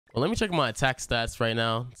Well, let me check my attack stats right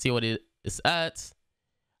now. See what it is at.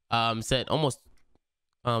 It's at almost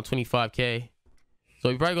 25k. So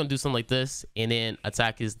we're probably gonna do something like this, and then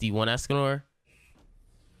attack is D1 Escanor.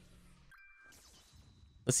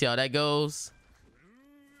 Let's see how that goes.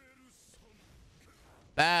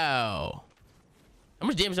 Bow. How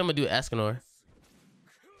much damage I'm gonna do at Escanor?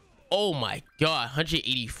 Oh my god,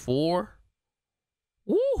 184.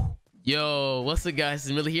 Woo! Yo, what's up guys,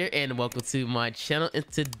 it's Marilli here and welcome to my channel.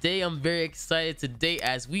 And today I'm very excited today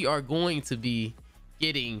as we are going to be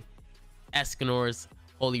getting Escanor's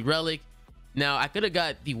Holy Relic. Now I could have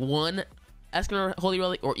got the one Escanor Holy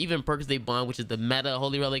Relic or even Purgatory Ban, which is the meta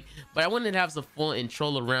Holy Relic, but I wanted to have some fun and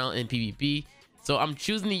troll around in PvP, so I'm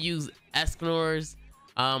choosing to use Escanor's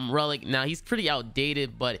Relic. Now he's pretty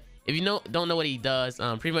outdated, but if you don't know what he does,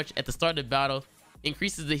 pretty much at the start of the battle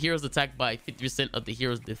increases the hero's attack by 50% of the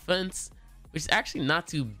hero's defense, which is actually not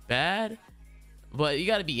too bad, but you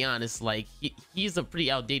got to be honest, like he's a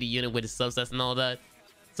pretty outdated unit with his subsets and all that,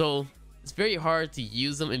 so it's very hard to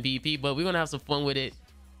use him in PvP, but we're gonna have some fun with it.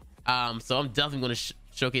 So I'm definitely gonna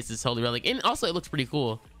showcase this Holy Relic, and also it looks pretty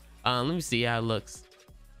cool. Let me see how it looks.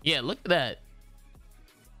 Yeah, look at that.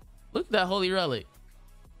 Look at that Holy Relic.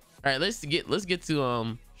 All right, let's get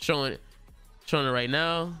to showing it right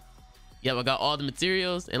now. Yep, I got all the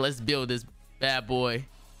materials, and let's build this bad boy.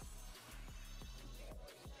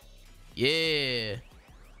 Yeah,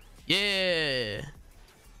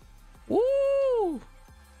 woo!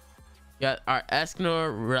 Got our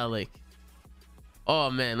Escanor Relic.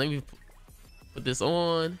 Oh man, let me put this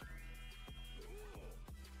on.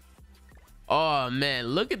 Oh man,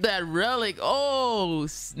 look at that relic. Oh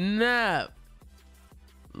snap,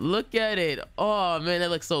 look at it. Oh man,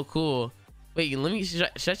 that looks so cool. Wait, let me should I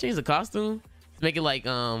change the costume to make it like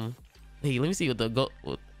hey, let me see what the go.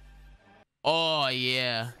 Oh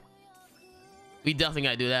yeah, we definitely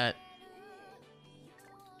gotta do that.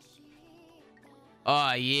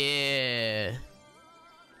 Oh yeah,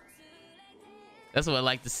 that's what I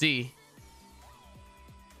like to see.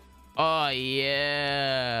 Oh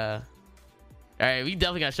yeah. All right, we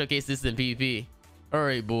definitely gotta showcase this in PvP. All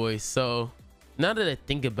right, boys. So now that I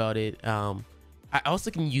think about it, I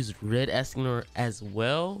also can use red Escanor as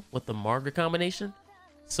well with the Margaret combination.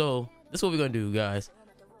 So this is what we're gonna do, guys.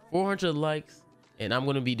 400 likes, and I'm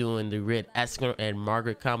gonna be doing the red Escanor and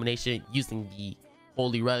Margaret combination using the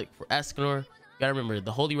Holy Relic for Escanor. You gotta remember,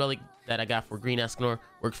 the Holy Relic that I got for green Escanor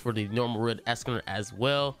works for the normal red Escanor as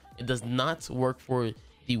well. It does not work for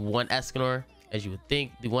the one Escanor, as you would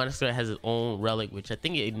think. The one Escanor has its own relic, which I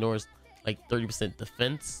think it ignores like 30%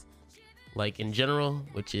 defense, like in general,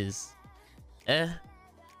 which is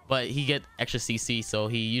but he get extra CC, so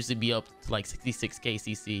he usually be up to like 66k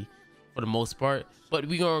CC for the most part. But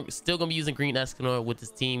still gonna be using green Escanor with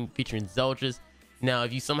this team featuring Zeldris. Now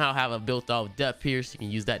if you somehow have a built-out Death Pierce, you can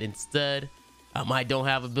use that instead. I don't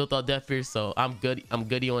have a built-out Death Pierce, so I'm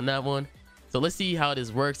goody on that one. So let's see how this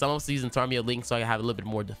works. I'm also using Tarmiel Link so I can have a little bit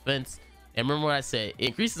more defense. And remember what I said, it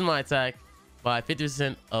increases my attack by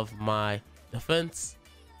 50% of my defense.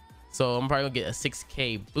 So I'm probably gonna get a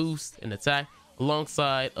 6k boost in attack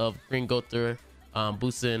alongside of green Gothra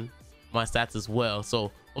boosting my stats as well. So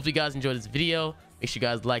hope you guys enjoyed this video. Make sure you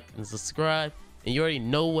guys like and subscribe, and you already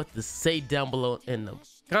know what to say down below in the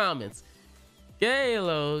comments.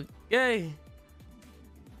 Galo, yay!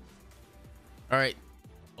 All right.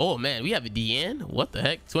 Oh man, we have a DN. What the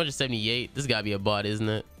heck? 278. This gotta be a bot, isn't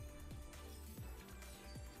it?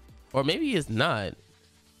 Or maybe it's not.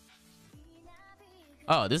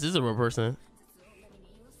 Oh, this is a real person.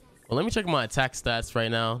 Well, let me check my attack stats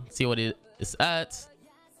right now. See what it is at.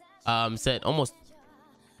 It's at almost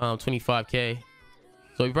 25k.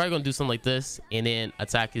 So we're probably gonna do something like this, and then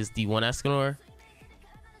attack is D1 Escanor.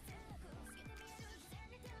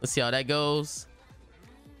 Let's see how that goes.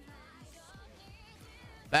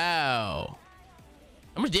 Bow.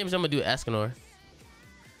 How much damage I'm gonna do at Escanor?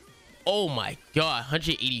 Oh my god,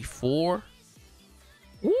 184.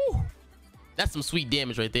 Woo! That's some sweet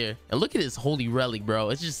damage right there. And look at this Holy Relic, bro.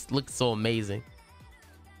 It just looks so amazing.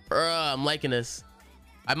 Bruh, I'm liking this.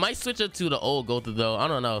 I might switch up to the old Gothra though. I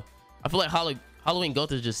don't know. I feel like Halloween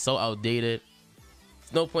Gothra is just so outdated.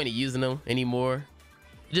 There's no point in using them anymore.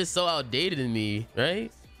 It's just so outdated to me,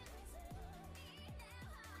 right?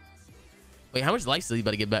 Wait, how much life is he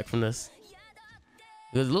about to get back from this?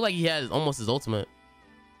 Because it looked like he has almost his ultimate.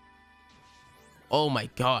 Oh my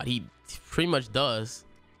god, he pretty much does.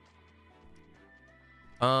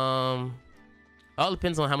 All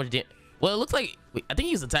depends on how much damage. Well, it looks like I think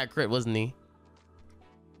he was attack crit, wasn't he?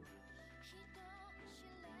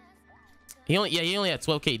 He only had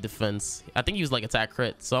 12k defense. I think he was like attack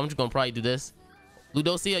crit, so I'm just gonna probably do this.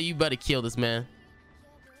 Ludosia, you better kill this man.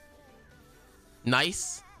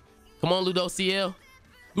 Nice. Come on, Ludosia.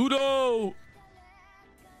 Ludo.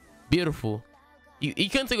 Beautiful. He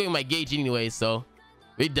couldn't take away my gauge anyway, so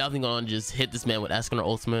we're definitely gonna just hit this man with Escanor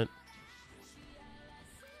ultimate.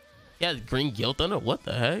 He has green Guild Thunder. What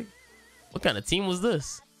the heck? What kind of team was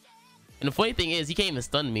this? And the funny thing is, he can't even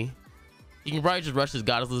stun me. He can probably just rush his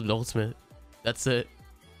Goddess Elizabeth ultimate. That's it.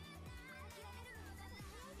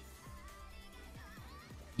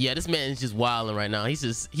 Yeah, this man is just wilding right now. He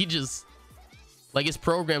just like his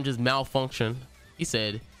program just malfunctioned. He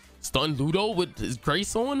said, "Stun Ludo with his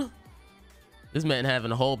grace on." This man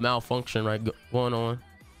having a whole malfunction going on.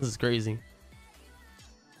 This is crazy.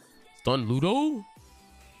 Stun Ludo?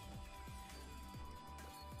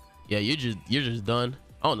 Yeah, you're just done.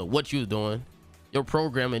 I don't know what you was doing. Your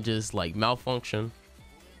programming just like malfunction.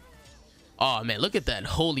 Oh man, look at that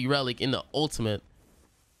holy relic in the ultimate,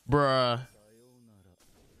 bruh.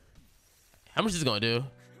 How much is it gonna do?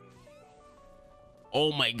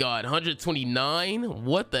 Oh my god, 129.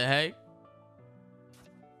 What the heck?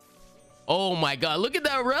 Oh my god, look at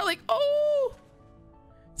that relic. Oh,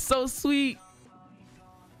 so sweet.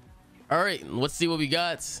 All right, let's see what we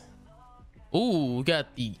got. Ooh, we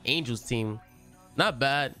got the Angels team. Not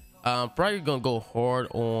bad. Probably gonna go hard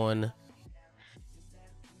on.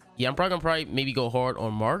 Yeah, I'm probably gonna maybe go hard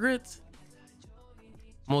on Margaret.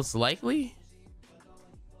 Most likely.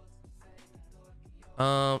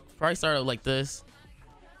 Probably start out like this.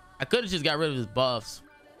 I could have just got rid of his buffs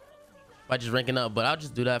by just ranking up, but I'll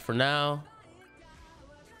just do that for now.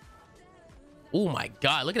 Oh my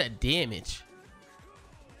god, look at that damage.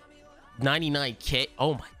 99k.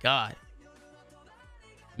 Oh my god.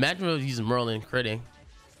 Imagine if I was using Merlin critting.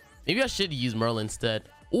 Maybe I should use Merlin instead.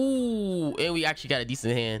 Ooh, and we actually got a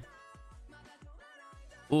decent hand.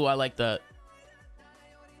 Ooh, I like that.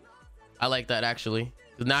 I like that actually.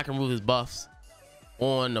 Because now I can remove his buffs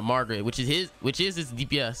on the Margaret, which is his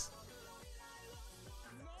DPS.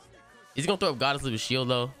 Is he gonna throw up Goddess with shield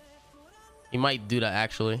though? He might do that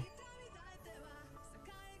actually.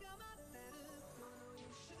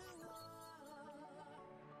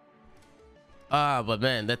 But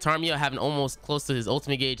man, that Tarmiel having almost close to his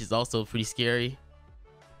ultimate gauge is also pretty scary.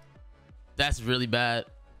 That's really bad.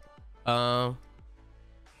 Well,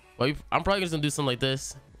 I'm probably just gonna do something like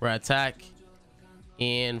this where I attack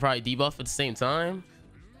and probably debuff at the same time.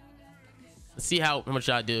 Let's see how much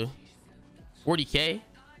I do. 40k.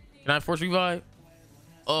 Can I force revive?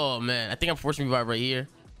 Oh man, I think I'm forcing revive right here.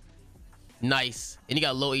 Nice. And he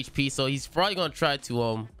got low HP, so he's probably gonna try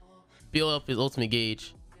to build up his ultimate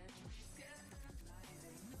gauge.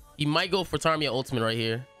 He might go for Tarmiel ultimate right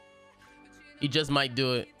here. He just might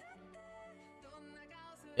do it.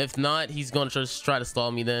 If not, he's gonna just try to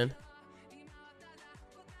stall me then.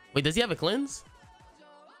 Wait, does he have a cleanse?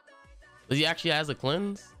 Does he actually has a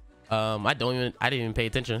cleanse? I didn't even pay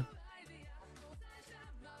attention.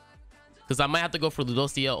 Because I might have to go for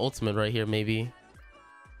Ludosia ultimate right here, maybe.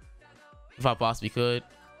 If I possibly could.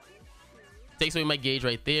 Takes away my gauge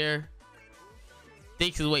right there.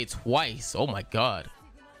 Takes it away twice. Oh my god.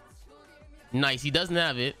 Nice. He doesn't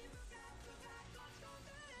have it.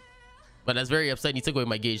 But that's very upsetting. He took away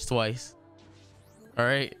my gauge twice.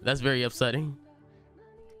 Alright. That's very upsetting.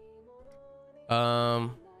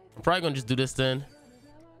 I'm probably going to just do this then.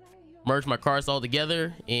 Merge my cards all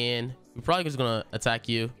together. And we're probably just going to attack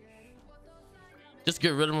you. Just get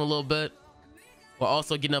rid of him a little bit. While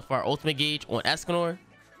also getting up our ultimate gauge on Escanor.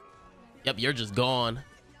 Yep, you're just gone.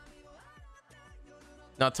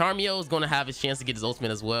 Now Tarmiel is going to have his chance to get his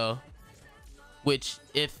ultimate as well. Which,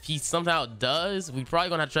 if he somehow does, we're probably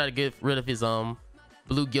gonna have to try to get rid of his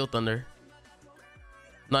blue Guild Thunder.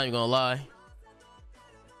 Not even gonna lie.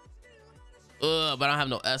 But I don't have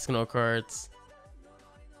no Escanor cards.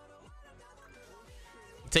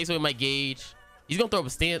 He takes away my gauge. He's gonna throw up a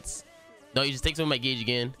stance. No, he just takes away my gauge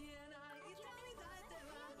again.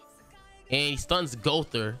 And he stuns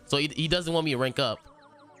Gother, so he doesn't want me to rank up.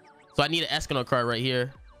 So I need an Escanor card right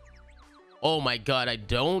here. Oh my god, I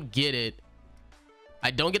don't get it. I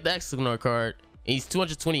don't get the Escanor card. And he's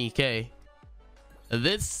 220k.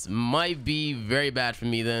 This might be very bad for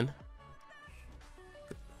me then.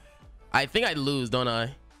 I think I lose, don't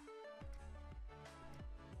I?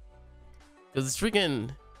 Because it's freaking...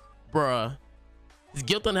 Bruh. His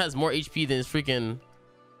Guild Thunder has more HP than his freaking...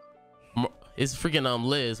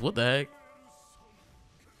 Liz. What the heck?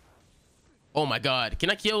 Oh my god. Can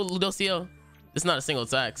I kill Ludosia? It's not a single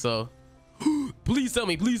attack, so... Please tell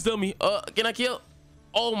me. Please tell me. Can I kill...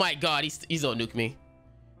 Oh my god, he's gonna nuke me.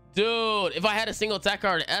 Dude, if I had a single attack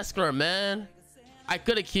card in Escanor, man, I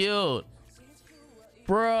could have killed.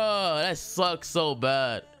 Bro, that sucks so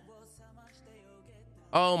bad.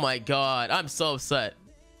 Oh my god, I'm so upset.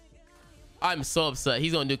 I'm so upset.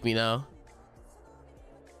 He's gonna nuke me now.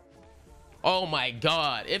 Oh my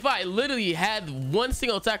god, if I literally had one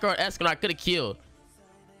single attacker on Escanor, I could have killed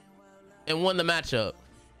and won the matchup.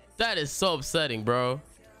 That is so upsetting, bro. All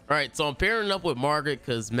right, so I'm pairing up with Margaret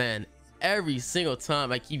because, man, every single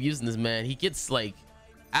time I keep using this man, he gets like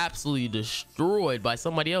absolutely destroyed by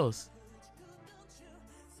somebody else.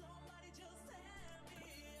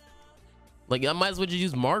 Like, I might as well just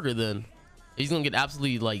use Margaret then. He's gonna get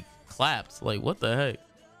absolutely like clapped. Like, what the heck?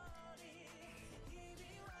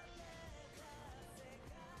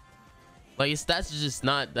 Like, his stats are just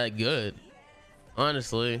not that good,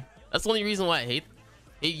 honestly. That's the only reason why I hate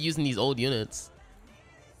using these old units.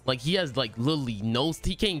 Like, he has like literally no,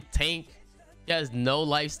 he can't tank. He has no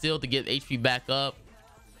life steal to get HP back up.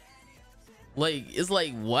 Like, it's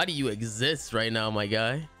like, why do you exist right now, my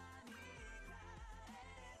guy?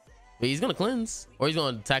 Wait, he's gonna cleanse, or he's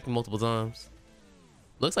gonna attack me multiple times.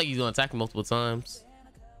 Looks like he's gonna attack me multiple times.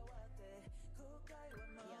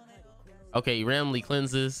 Okay, he randomly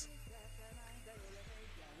cleanses.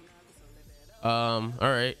 All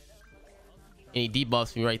right, and he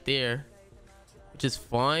debuffs me right there, which is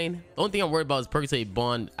fine. The only thing I'm worried about is Purgatory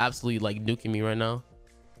Ban absolutely like nuking me right now.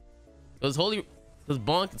 Because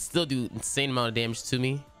Ban can still do insane amount of damage to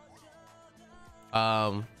me.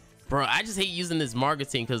 Bro, I just hate using this Margaret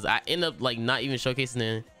team because I end up like not even showcasing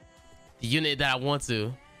the unit that I want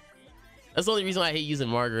to. That's the only reason why I hate using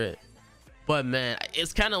Margaret. But man,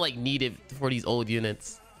 it's kind of like needed for these old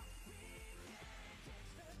units.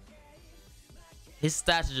 His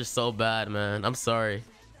stats are just so bad, man. I'm sorry.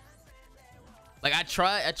 Like, I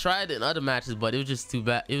tried in other matches, but it was just too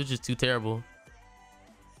bad. It was just too terrible.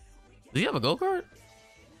 Does he have a gold card?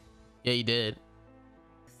 Yeah, he did.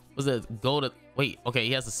 Was it gold? Wait, okay,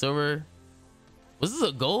 he has a silver. Was this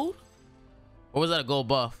a gold? Or was that a gold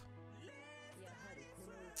buff?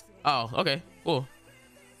 Oh, okay, cool.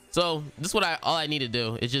 So this is what all I need to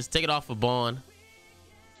do is just take it off of Ban.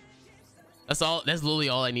 That's all. That's literally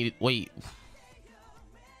all I needed. Wait.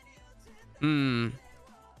 Now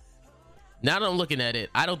that I'm looking at it,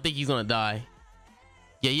 I don't think he's gonna die.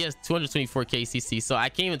 Yeah, he has 224k CC, so I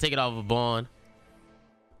can't even take it off of Ban.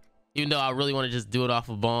 Even though I really want to just do it off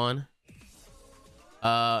of Ban.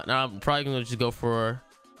 Now I'm probably gonna just go for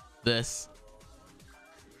this.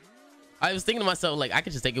 I was thinking to myself, like, I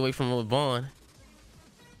could just take it away from him with Ban,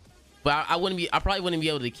 but I probably wouldn't be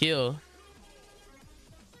able to kill.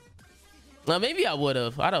 Well, maybe I would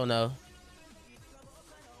have. I don't know.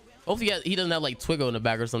 Hopefully he doesn't have like Twiggo in the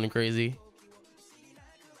back or something crazy.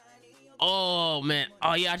 Oh man.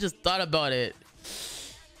 Oh yeah, I just thought about it.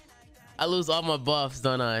 I lose all my buffs,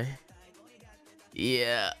 don't I?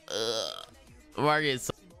 Yeah. Margaret's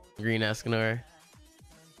so green Escanor.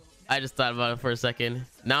 I just thought about it for a second.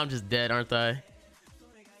 Now I'm just dead, aren't I?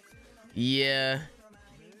 Yeah.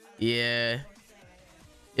 Yeah.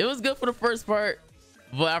 It was good for the first part,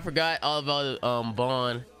 but I forgot all about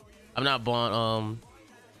Ban. I'm not Ban.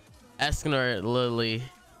 Escanor, literally.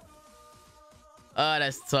 Oh,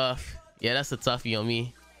 that's tough. Yeah, that's a toughie on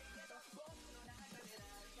me.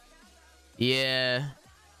 Yeah.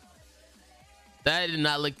 That did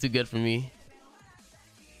not look too good for me.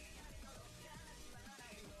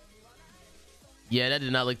 Yeah, that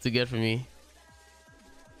did not look too good for me.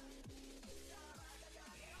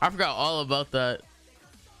 I forgot all about that.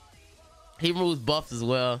 He removes buffs as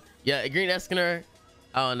well. Yeah, green Escanor.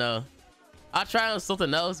 I don't know. I'll try on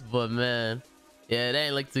something else, but man, yeah, that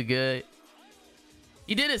ain't look too good.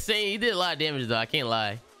 He did he did a lot of damage though, I can't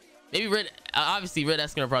lie. Maybe obviously red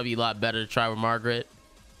Escanor probably be a lot better to try with Margaret.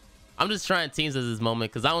 I'm just trying teams at this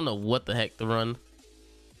moment because I don't know what the heck to run.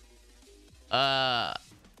 I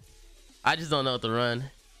just don't know what to run.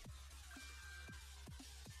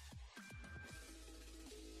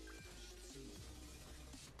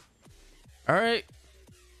 All right,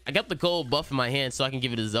 I got the gold buff in my hand so I can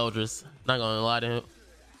give it to Zeldris. Not gonna lie to him.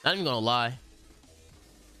 Not even gonna lie.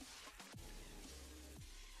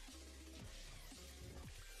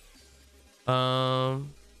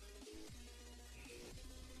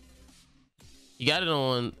 He got it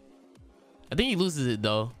on. I think he loses it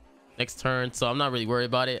though next turn, so I'm not really worried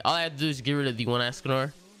about it. All I have to do is get rid of the one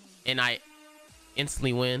Escanor, and I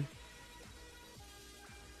instantly win.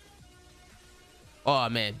 Oh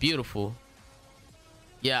man, beautiful.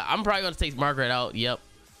 Yeah, I'm probably gonna take Margaret out. Yep,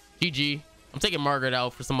 GG. I'm taking Margaret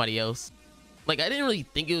out for somebody else. Like, I didn't really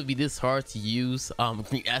think it would be this hard to use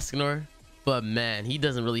Escanor, but man, he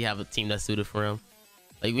doesn't really have a team that's suited for him.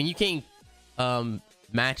 Like, when you can't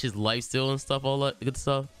match his lifesteal and stuff, all that good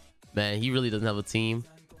stuff, Man, he really doesn't have a team.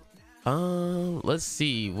 Let's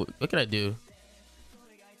see. What can I do?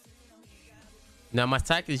 Now my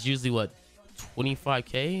attack is usually what,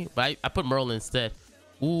 25k, but I put Merlin instead.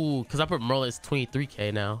 Ooh, because I put Merlin as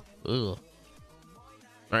 23k now. Ugh. All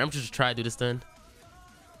right, I'm just trying to do this then.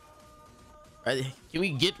 All right, can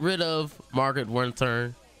we get rid of Margaret one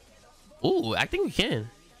turn? Ooh, I think we can.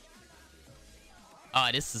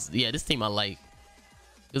 This is, yeah, this team I like,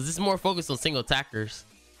 because this is more focused on single attackers.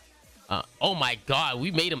 Oh my god,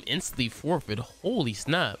 we made him instantly forfeit. Holy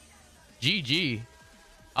snap. GG.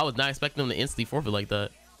 I was not expecting him to instantly forfeit like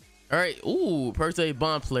that. All right. Ooh, Purgatory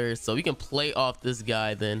Ban player, so we can play off this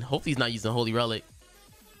guy then. Hopefully he's not using Holy Relic.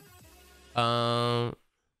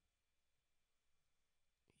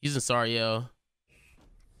 Using Sariel.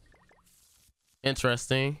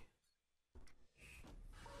 Interesting.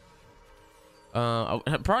 I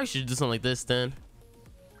probably should do something like this then.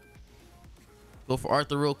 Go for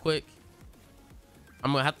Arthur real quick.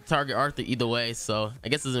 I'm gonna have to target Arthur either way, so I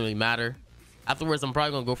guess it doesn't really matter. Afterwards, I'm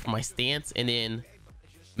probably gonna go for my stance and then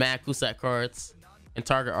Mad Cusack cards and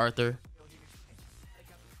target Arthur.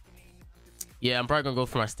 Yeah, I'm probably gonna go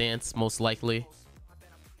for my stance most likely.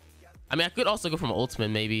 I mean, I could also go for my ultimate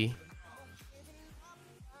maybe.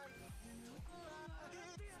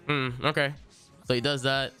 Okay. So he does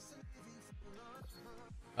that.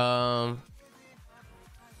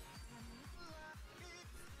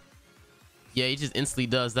 Yeah, he just instantly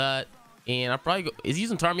does that. And I probably go, is he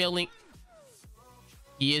using Tarmiel Link?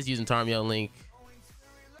 He is using Tarmiel Link.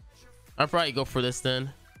 I'll probably go for this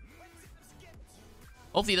then.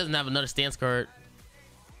 Hopefully he doesn't have another stance card.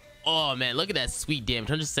 Oh man, look at that sweet damage.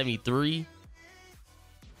 173.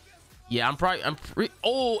 Yeah, I'm pretty,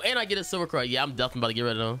 oh, and I get a silver card. Yeah, I'm definitely about to get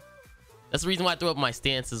rid of him. That's the reason why I threw up my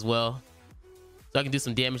stance as well, so I can do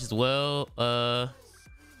some damage as well.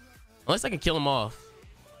 Unless I can kill him off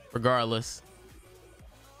regardless.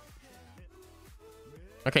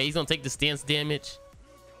 Okay, he's gonna take the stance damage.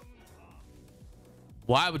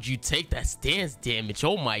 Why would you take that stance damage?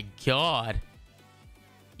 Oh my god.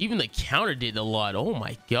 Even the counter did a lot. Oh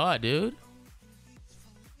my god, dude.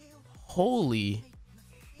 Holy.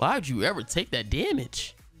 Why would you ever take that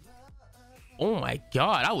damage? Oh my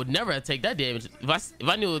god, I would never have take that damage. If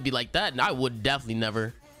I knew it would be like that, I would definitely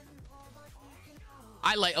never.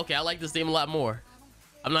 I like this game a lot more.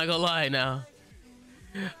 I'm not gonna lie now.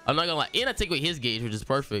 I'm not gonna lie. And I take away his gauge, which is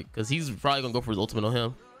perfect, because he's probably gonna go for his ultimate on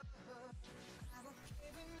him.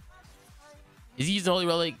 Is he using Holy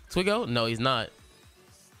Relic Twigo? No, he's not.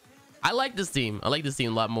 I like this team. I like this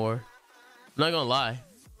team a lot more. I'm not gonna lie.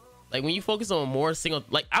 Like, when you focus on more single,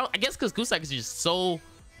 like, I guess because Cusack is just so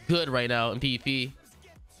good right now in PvP,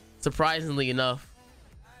 surprisingly enough.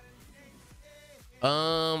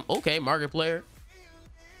 Okay, Margaret player.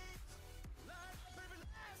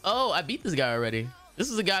 Oh, I beat this guy already. This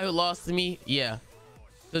is a guy who lost to me. Yeah,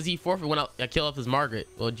 because he forfeit when I kill off his Margaret.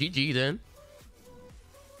 Well, GG then.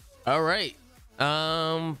 All right.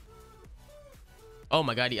 Oh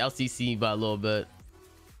my god, he LCC me by a little bit,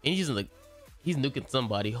 and he's nuking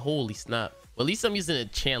somebody. Holy snap. Well, at least I'm using a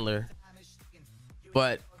Chandler,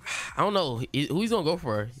 but I don't know who he's gonna go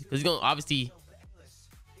for, because he's gonna obviously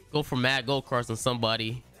go for mad gold cards on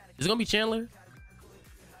somebody. Is it gonna be Chandler,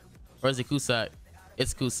 or is it Cusack?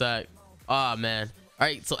 It's Cusack. Ah, man. All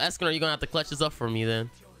right, so Escanor, you're gonna have to clutch this up for me then.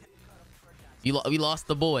 We lost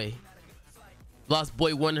the boy. Lost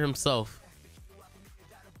Boy Wonder himself.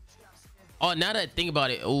 Oh, now that I think about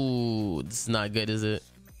it, oh, this is not good, is it?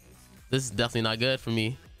 This is definitely not good for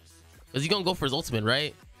me. Is he gonna go for his ultimate,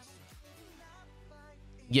 right?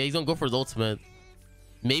 Yeah, he's gonna go for his ultimate.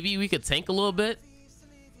 Maybe we could tank a little bit.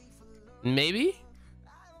 Maybe.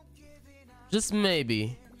 Just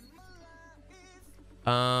maybe.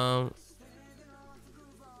 I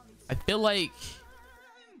feel like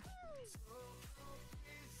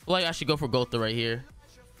I should go for Gotha right here.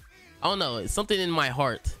 I don't know. It's something in my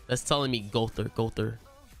heart that's telling me Gotha.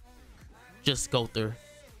 Just Gotha.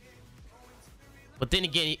 But then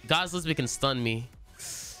again, God's Lisbon can stun me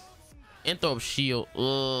and throw up shield.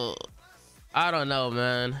 Ugh. I don't know,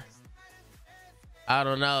 man. I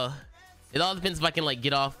don't know. It all depends if I can like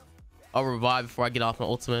get off a revive before I get off my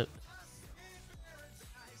ultimate.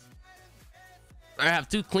 I have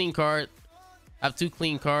two clean cards.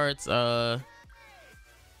 All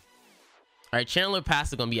right, Chandler pass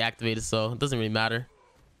is gonna be activated, so it doesn't really matter.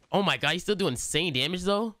 Oh my god, he's still doing insane damage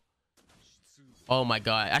though. Oh my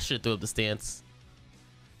god, I should have threw up the stance.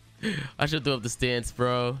 I should have threw up the stance,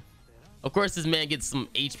 bro. Of course, this man gets some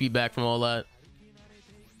HP back from all that.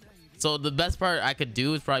 So the best part I could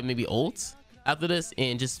do is probably maybe ult after this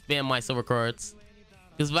and just spam my silver cards.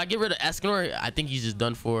 Because if I get rid of Escanor, I think he's just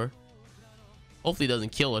done for. Hopefully it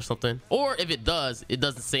doesn't kill or something. Or if it does, it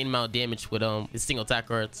does the same amount of damage with his single attack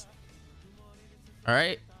cards. All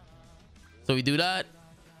right. So we do that.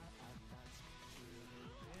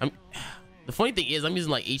 The funny thing is I'm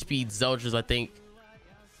using like HP Zeldris, I think.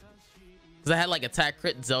 Because I had like attack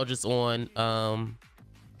crit Zeldris on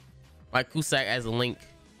my Cusack as a link.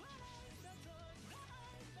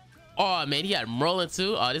 Oh man, he had Merlin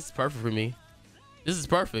too. Oh, this is perfect for me. This is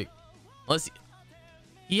perfect. Unless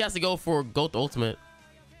he has to go for Goat Ultimate.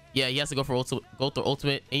 Yeah, he has to go for Goat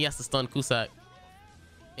Ultimate, and he has to stun Cusack.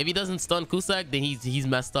 If he doesn't stun Cusack, then he's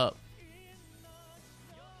messed up.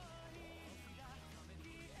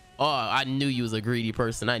 Oh, I knew you was a greedy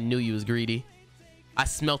person. I knew you was greedy. I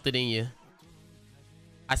smelt it in you.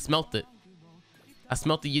 I smelt it. I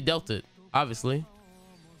smelt it. You dealt it. Obviously.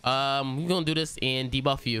 We're gonna do this and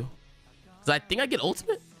debuff you. Cause I think I get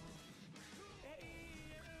ultimate.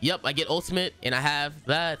 Yep, I get ultimate, and I have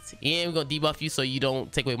that. And we're gonna debuff you so you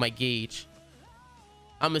don't take away my gauge.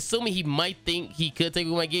 I'm assuming he might think he could take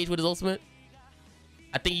away my gauge with his ultimate.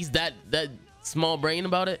 I think he's that small brain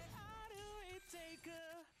about it.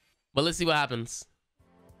 But let's see what happens.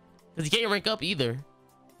 Because he can't rank up either.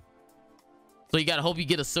 So you gotta hope you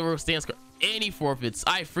get a silver stance card. And he forfeits.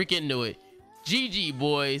 I freaking knew it. GG,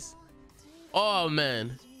 boys. Oh,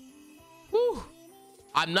 man. Whew.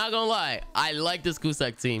 I'm not gonna lie. I like this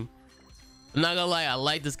Cusack team. I'm not gonna lie. I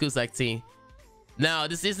like this Cusack team. Now,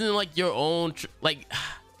 this isn't like your own... like,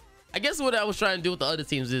 I guess what I was trying to do with the other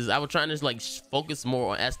teams is I was trying to like focus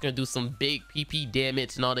more on Escanor, do some big PP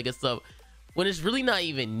damage and all that good stuff. When it's really not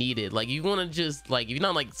even needed. Like, you want to just like, if you're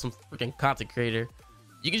not like some freaking content creator,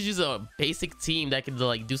 you can use a basic team that can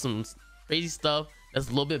like do some crazy stuff that's a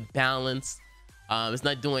little bit balanced. It's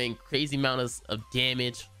not doing crazy amounts of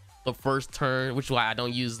damage the first turn, which is why I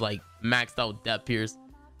don't use like maxed out Depth Pierce.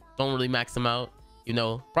 Don't really max them out, you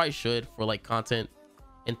know. Probably should for like content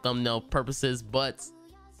and thumbnail purposes, but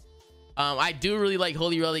I do really like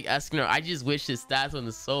Holy Relic Escanor. I just wish his stats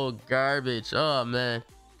were so garbage. Oh man.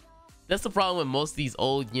 That's the problem with most of these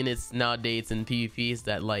old units nowadays in PvP is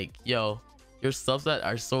that like, yo, your subsets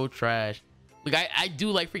are so trash. Like I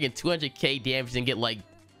do like freaking 200k damage and get like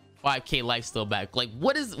 5k lifesteal back. Like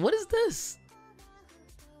what is this?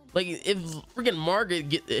 Like if freaking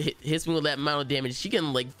Margaret hits me with that amount of damage, she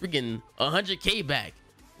can like freaking 100k back.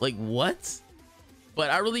 Like what?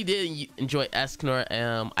 But I really did enjoy Escanor.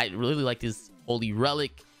 I really like this Holy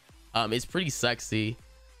Relic. It's pretty sexy.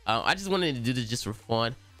 I just wanted to do this just for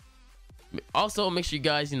fun. Also, make sure you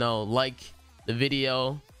guys, you know, like the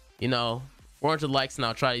video. You know, 400 likes, and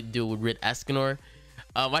I'll try to do it with Red Escanor.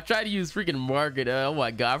 I tried to use freaking Margaret. Oh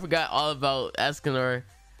my god, I forgot all about Escanor.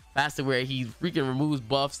 Faster, where he freaking removes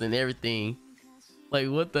buffs and everything. Like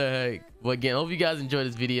what the heck? But again, hope you guys enjoyed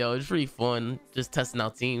this video. It's pretty fun, just testing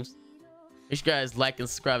out teams. Make sure you guys like and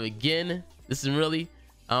subscribe again. This is Marilli.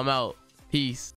 I'm out. Peace.